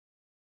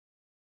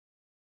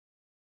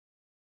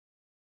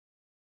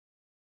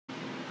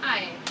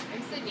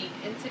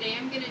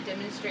I'm going to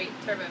demonstrate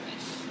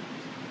turboFISH.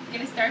 I'm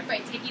going to start by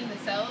taking the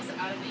cells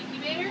out of the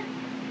incubator.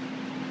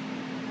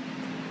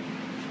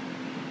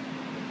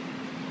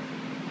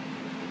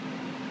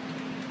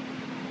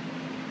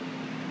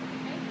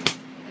 Okay.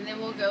 And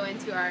then we'll go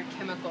into our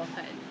chemical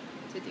head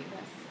to do this.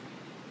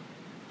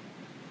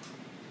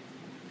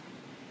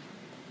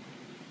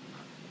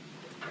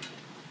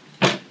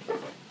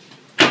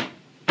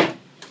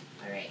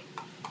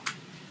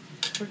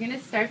 We're going to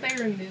start by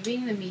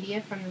removing the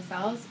media from the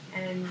cells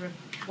and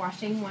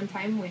washing one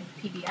time with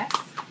PBS.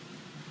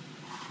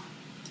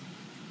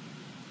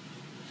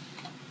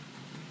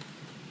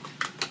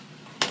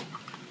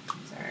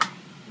 Here's our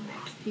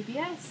next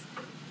PBS.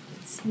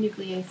 It's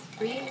nuclease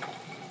free.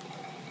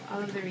 All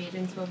of the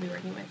reagents we'll be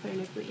working with are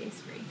nuclease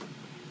free.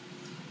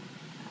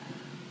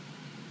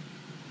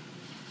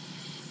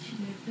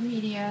 Remove the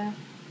media.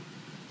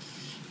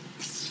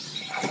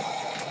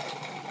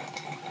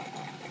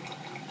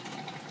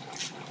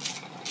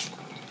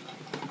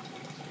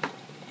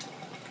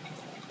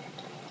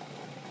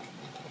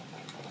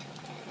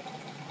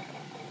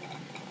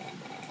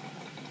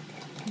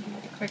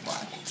 Quick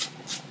wash.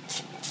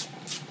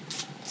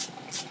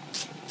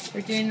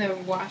 We're doing the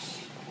wash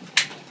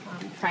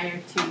prior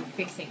to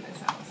fixing the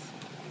cells.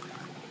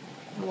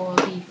 We'll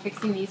be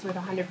fixing these with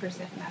 100%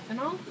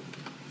 methanol.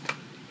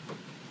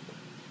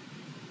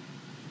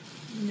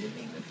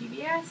 Removing the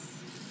PBS.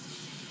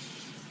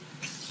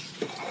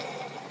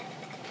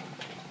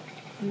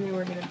 And then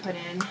we're going to put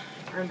in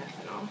our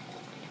methanol.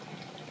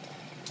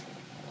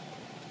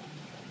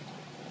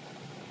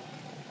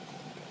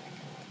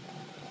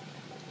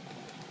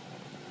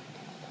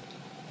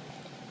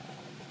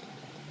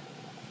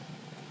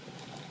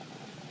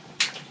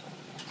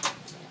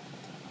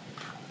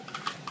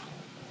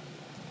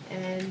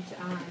 And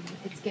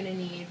it's going to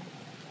need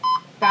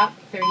about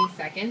 30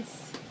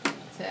 seconds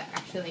to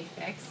actually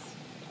fix.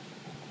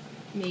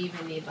 May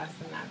even need less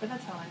than that, but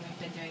that's how long I've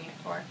been doing it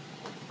for.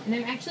 And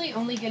I'm actually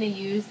only going to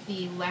use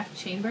the left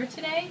chamber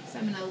today, so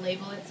I'm going to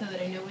label it so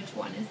that I know which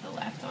one is the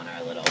left on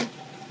our little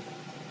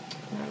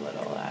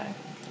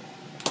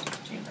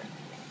chamber.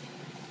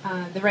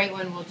 The right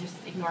one we'll just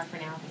ignore for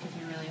now because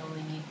we really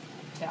only need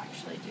to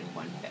actually do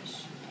one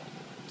fish.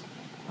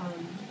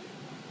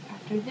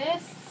 After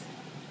this,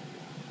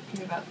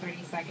 give about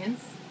 30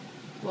 seconds.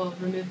 We'll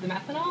remove the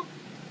methanol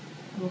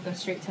and we'll go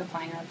straight to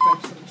applying our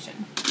probe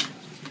solution.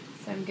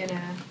 So I'm going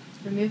to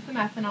remove the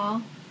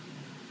methanol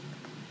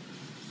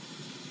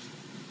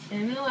and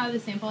I'm going to allow the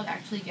sample to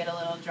actually get a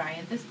little dry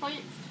at this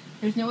point.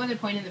 There's no other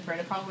point in the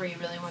protocol where you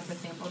really want the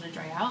sample to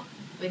dry out,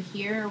 but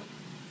here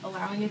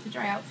allowing it to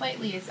dry out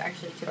slightly is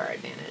actually to our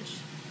advantage.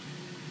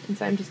 And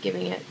so I'm just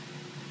giving it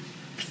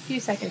a few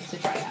seconds to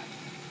dry out.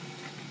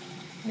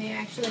 And I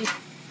actually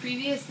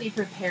previously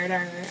prepared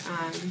our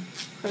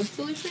probe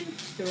solution,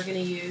 so we're going to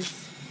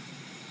use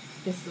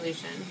this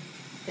solution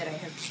that I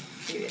have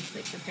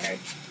previously prepared.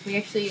 We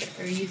actually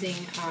are using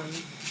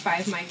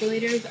 5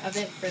 microliters of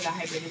it for the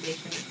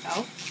hybridization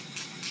itself.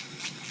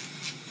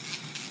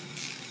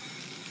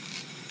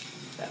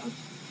 So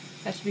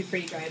that should be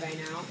pretty dry by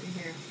now. And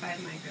here are 5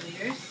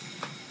 microliters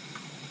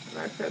of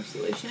our probe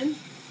solution.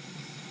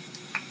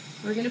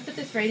 We're going to put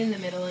this right in the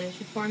middle and it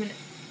should form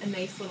a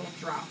nice little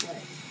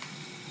droplet.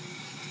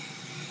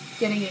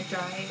 Getting it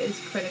dry is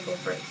critical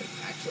for it to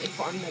actually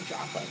form the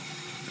droplet.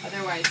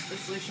 Otherwise, the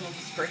solution will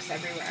disperse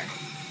everywhere.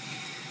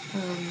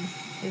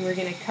 And we're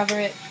going to cover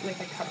it with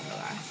a cover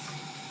glass.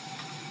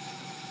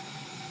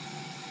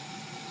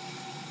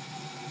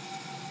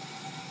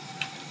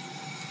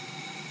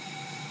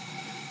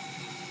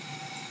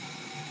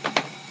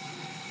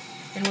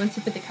 And once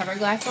you put the cover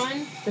glass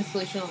on, the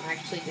solution will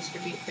actually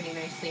distribute pretty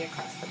nicely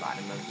across the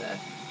bottom of the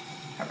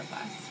cover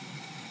glass.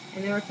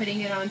 And then we're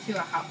putting it onto a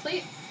hot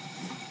plate.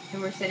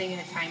 And we're setting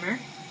a timer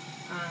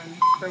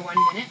for 1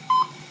 minute.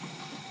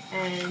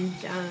 And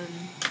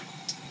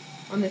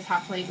on this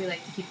hot plate, we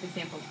like to keep the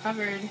sample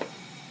covered.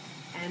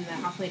 And the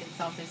hot plate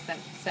itself is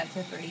set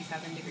to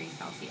 37 degrees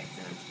Celsius,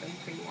 and it's been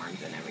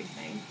pre-warmed and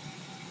everything.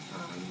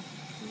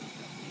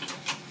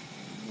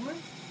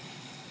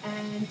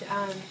 And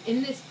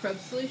in this probe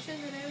solution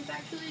that I was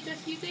actually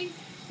just using,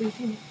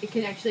 it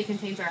can actually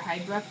contains our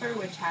hide buffer,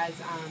 which has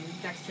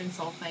dextrin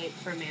sulfite,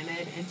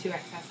 formamide, and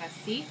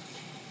 2-XSSC.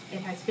 It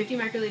has 50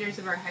 microliters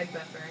of our hide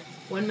buffer,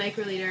 1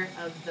 microliter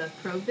of the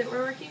probe that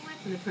we're working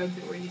with, and the probe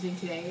that we're using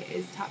today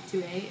is Top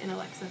 2A and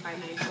Alexa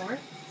 594.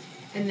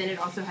 And then it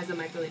also has a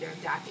microliter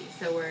of DAPI.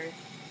 So we're,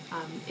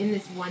 in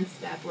this one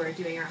step, we're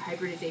doing our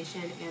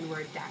hybridization and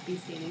we're DAPI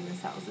staining the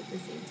cells at the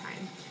same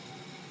time.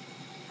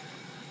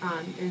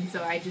 And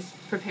so I just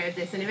prepared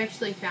this, and I've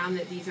actually found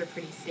that these are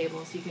pretty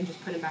stable, so you can just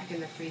put them back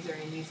in the freezer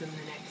and use them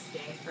the next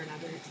day for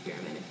another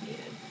experiment if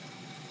needed.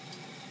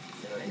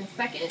 So in a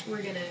second,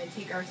 we're going to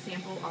take our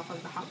sample off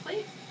of the hot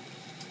plate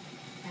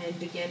and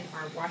begin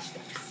our wash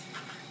steps.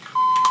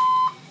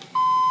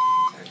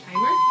 Our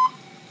timer.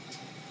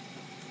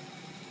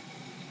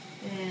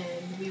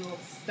 And we will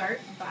start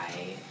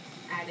by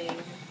adding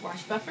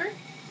wash buffer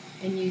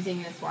and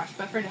using this wash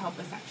buffer to help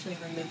us actually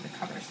remove the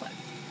cover slip.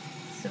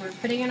 So we're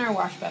putting in our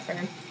wash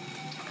buffer,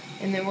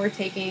 And then we're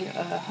taking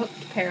a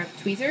hooked pair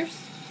of tweezers,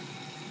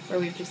 where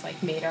we've just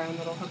like made our own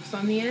little hooks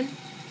on the end,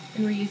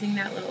 and we're using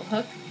that little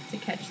hook to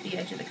catch the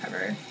edge of the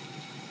cover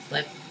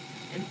slip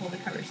and pull the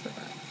cover slip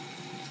up.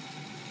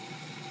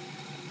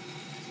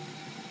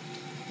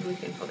 And we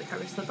can pull the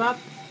cover slip up,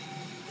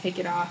 take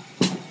it off,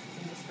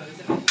 and dispose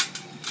of it.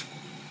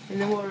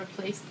 And then we'll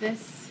replace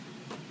this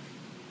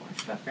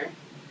wash buffer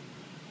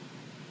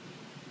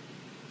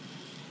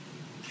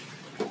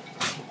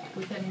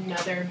with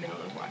another mil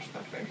of wash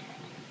buffer.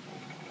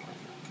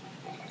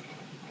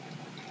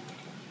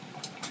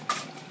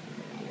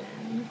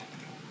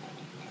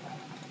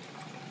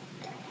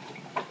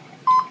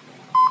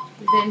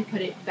 Then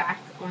put it back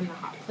on the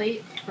hot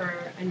plate for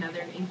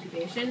another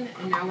incubation,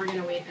 and now we're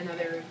going to wait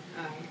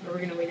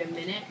a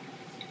minute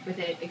with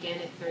it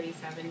again at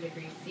 37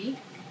 degrees C.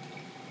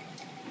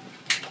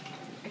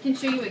 I can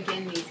show you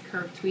again these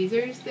curved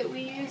tweezers that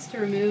we use to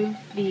remove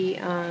the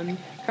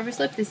cover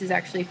slip. This is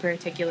actually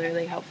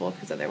particularly helpful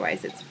because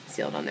otherwise it's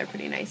sealed on there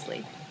pretty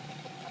nicely.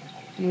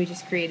 And we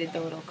just created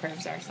the little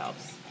curves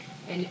ourselves.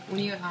 And when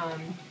you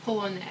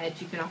pull on the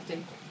edge, you can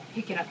often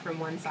pick it up from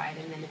one side,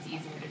 and then it's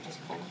easier to just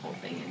pull the whole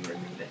thing and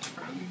remove it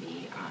from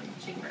the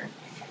chamber.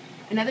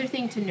 Another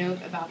thing to note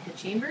about the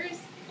chambers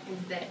is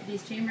that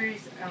these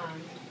chambers,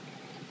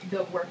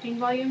 the working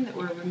volume that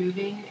we're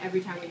removing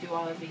every time we do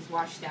all of these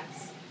wash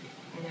steps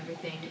and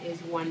everything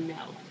is 1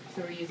 mil.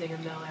 So we're using a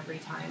mil every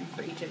time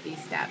for each of these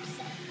steps.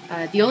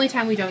 The only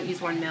time we don't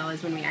use 1 mil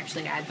is when we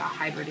actually add the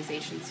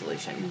hybridization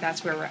solution.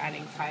 That's where we're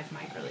adding 5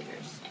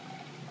 microliters.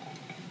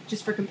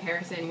 Just for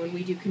comparison, when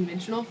we do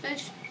conventional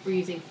fish, we're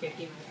using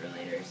 50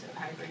 microliters of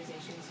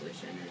hybridization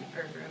solution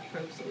or a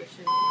probe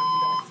solution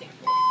on the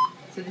sample.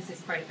 So this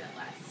is quite a bit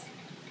less.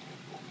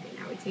 Okay,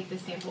 now we take the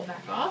sample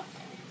back off.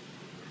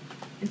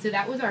 And so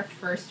that was our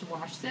first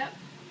wash step.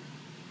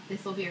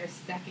 This will be our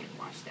second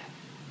wash step.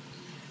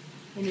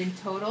 And in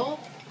total,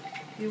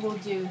 we will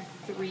do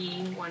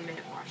 3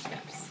 1-minute wash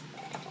steps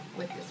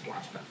with this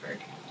wash buffer.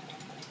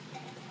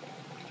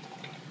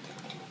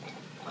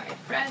 Apply it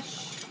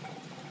fresh.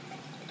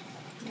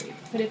 We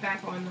put it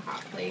back on the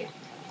hot plate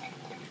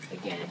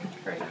again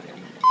for another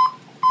minute.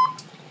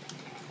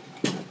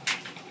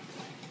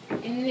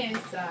 In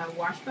this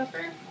wash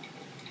buffer,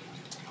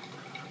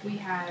 we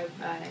have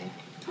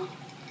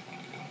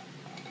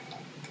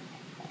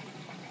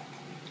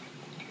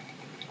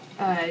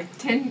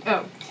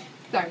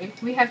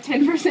we have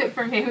 10%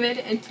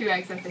 formamide and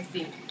 2x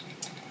FSC.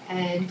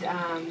 And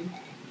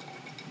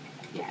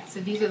yeah, so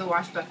these are the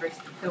wash buffers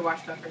that we're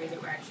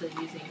actually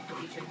using for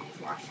each of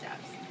these wash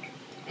steps.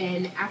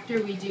 And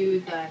after we do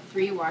the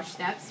 3 wash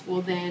steps,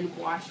 we'll then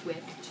wash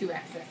with 2x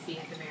FSC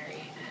at the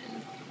very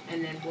end.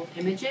 And then we'll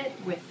image it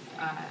with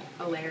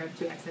a layer of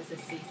 2x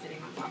FSC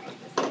sitting on top of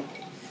this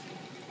sample.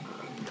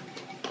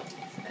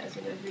 So those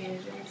are those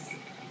images.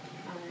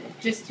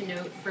 Just to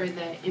note, for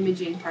the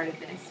imaging part of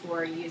this,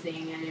 we're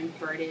using an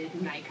inverted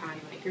Nikon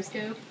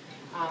microscope.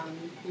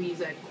 We use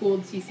a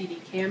cooled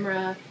CCD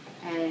camera,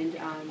 and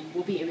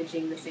we'll be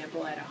imaging the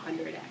sample at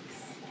 100x.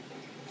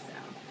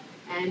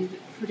 And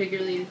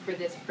particularly for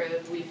this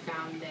probe, we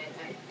found that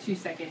a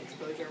 2-second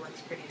exposure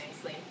works pretty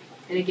nicely.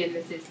 And again,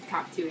 this is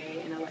Top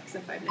 2A and Alexa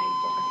 594.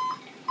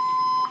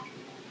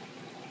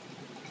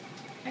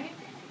 Okay,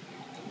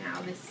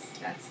 now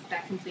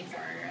that completes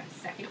our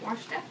second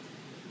wash step.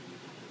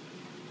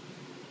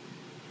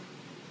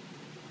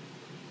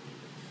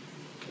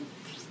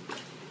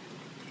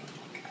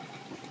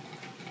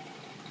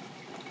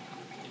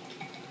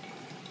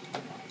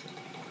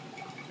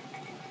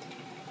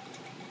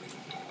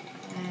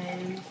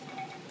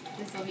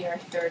 This will be our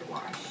third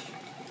wash.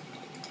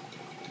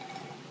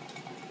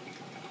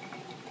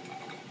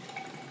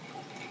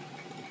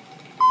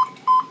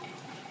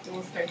 So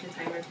we'll start the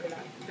timer for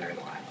that third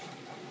wash.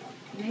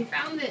 And they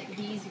found that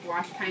these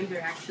wash times are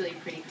actually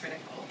pretty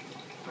critical.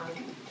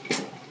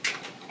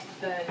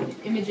 The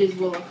images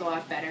will look a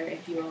lot better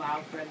if you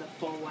allow for the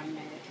full 1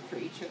 minute for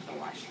each of the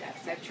wash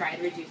steps. I've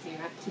tried reducing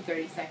that to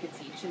 30 seconds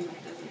each, and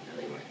that doesn't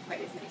really work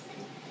quite as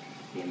nicely.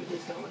 The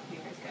images don't look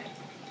near as good.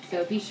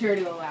 So be sure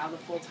to allow the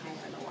full time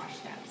for the wash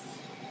steps.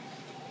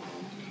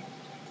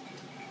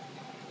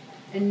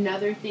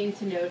 Another thing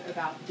to note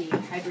about the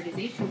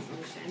hybridization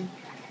solution,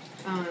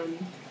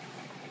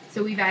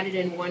 so we've added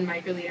in 1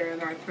 microliter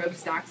of our probe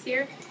stocks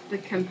here,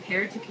 but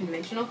compared to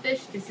conventional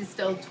fish, this is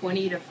still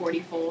 20 to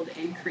 40-fold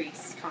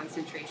increase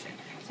concentration.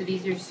 So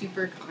these are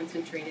super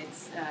concentrated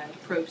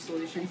probe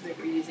solutions that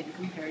we're using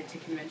compared to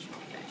conventional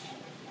fish.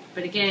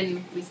 But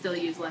again, we still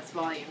use less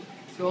volume.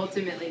 So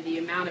ultimately, the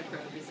amount of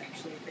probe is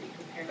actually pretty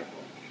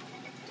comparable.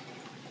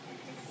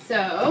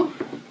 So,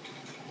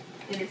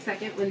 in a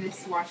second, when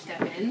this wash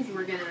step ends,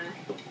 we're going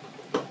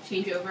to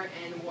change over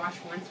and wash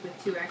once with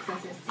 2x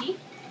SSC.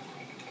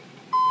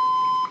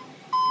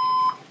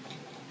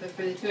 But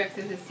for the 2x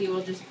SSC,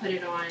 we'll just put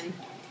it on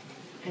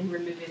and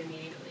remove it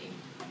immediately.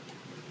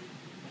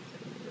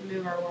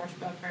 Remove our wash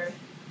buffer.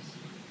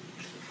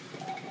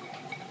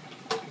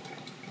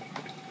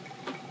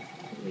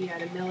 We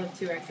add a mil of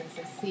 2x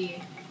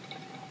SSC.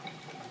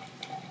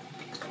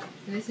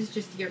 And this is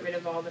just to get rid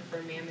of all the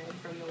formaldehyde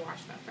from the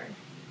wash buffer.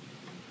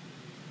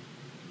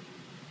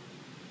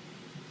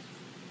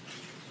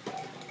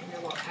 And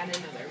then we'll add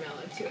another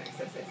ml of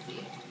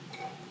 2XSSC.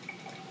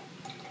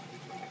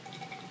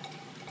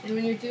 And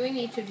when you're doing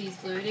each of these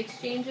fluid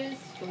exchanges,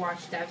 the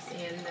wash steps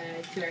and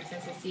the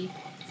 2XSSC,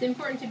 it's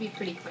important to be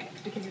pretty quick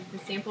because if the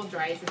sample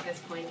dries at this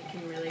point, it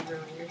can really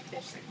ruin your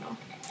fish signal.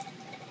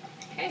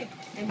 Okay,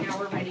 and now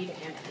we're ready to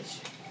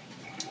image.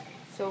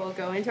 So we'll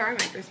go into our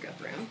microscope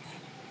room.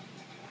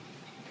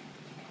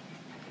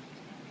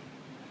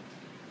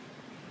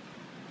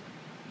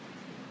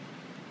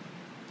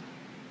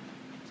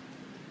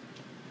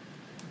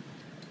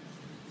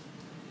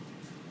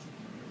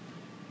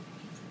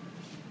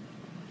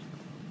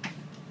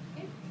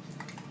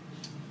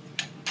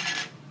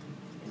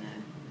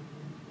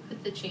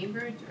 The chamber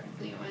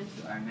directly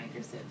onto our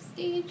microscope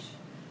stage.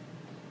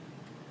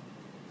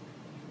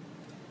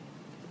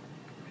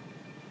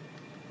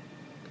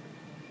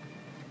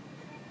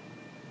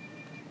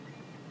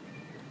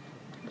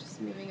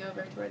 Just moving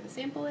over to where the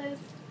sample is.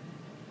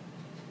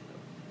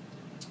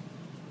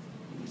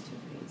 I need to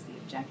raise the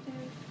objective.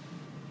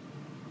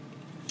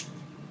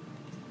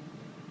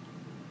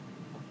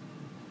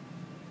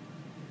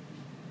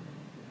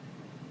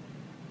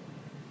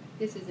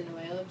 This is an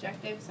oil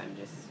objective, so I'm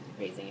just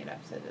raising it up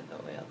so that the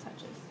oil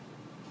touches.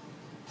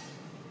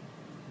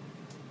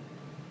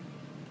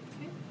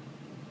 Okay.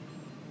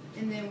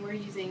 And then we're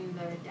using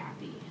the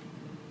DAPI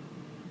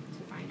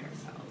to find our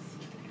cells.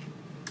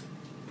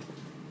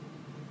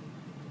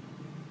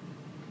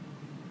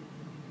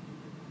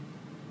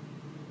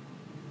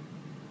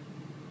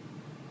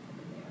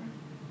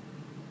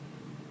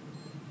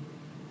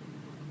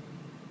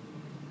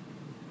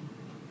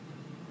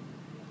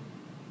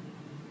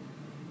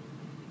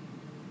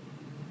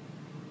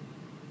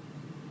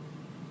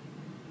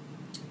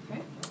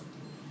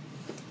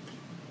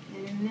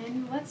 And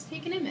then let's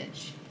take an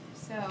image.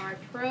 So our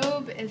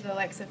probe is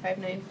Alexa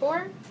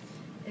 594,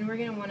 and we're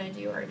going to want to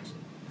do our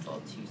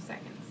full 2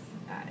 seconds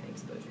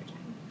exposure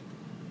time.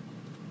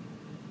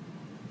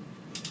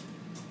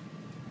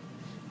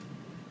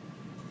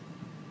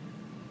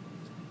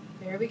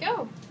 There we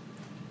go.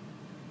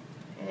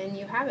 And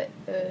you have it.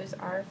 Those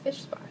are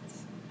fish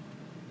spots.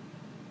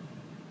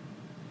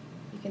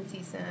 You can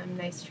see some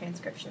nice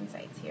transcription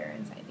sites here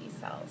inside these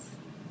cells.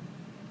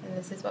 And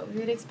this is what we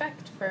would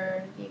expect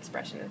for the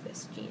expression of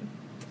this gene.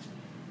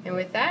 And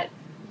with that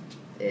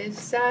is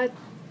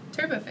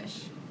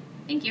turboFISH.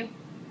 Thank you.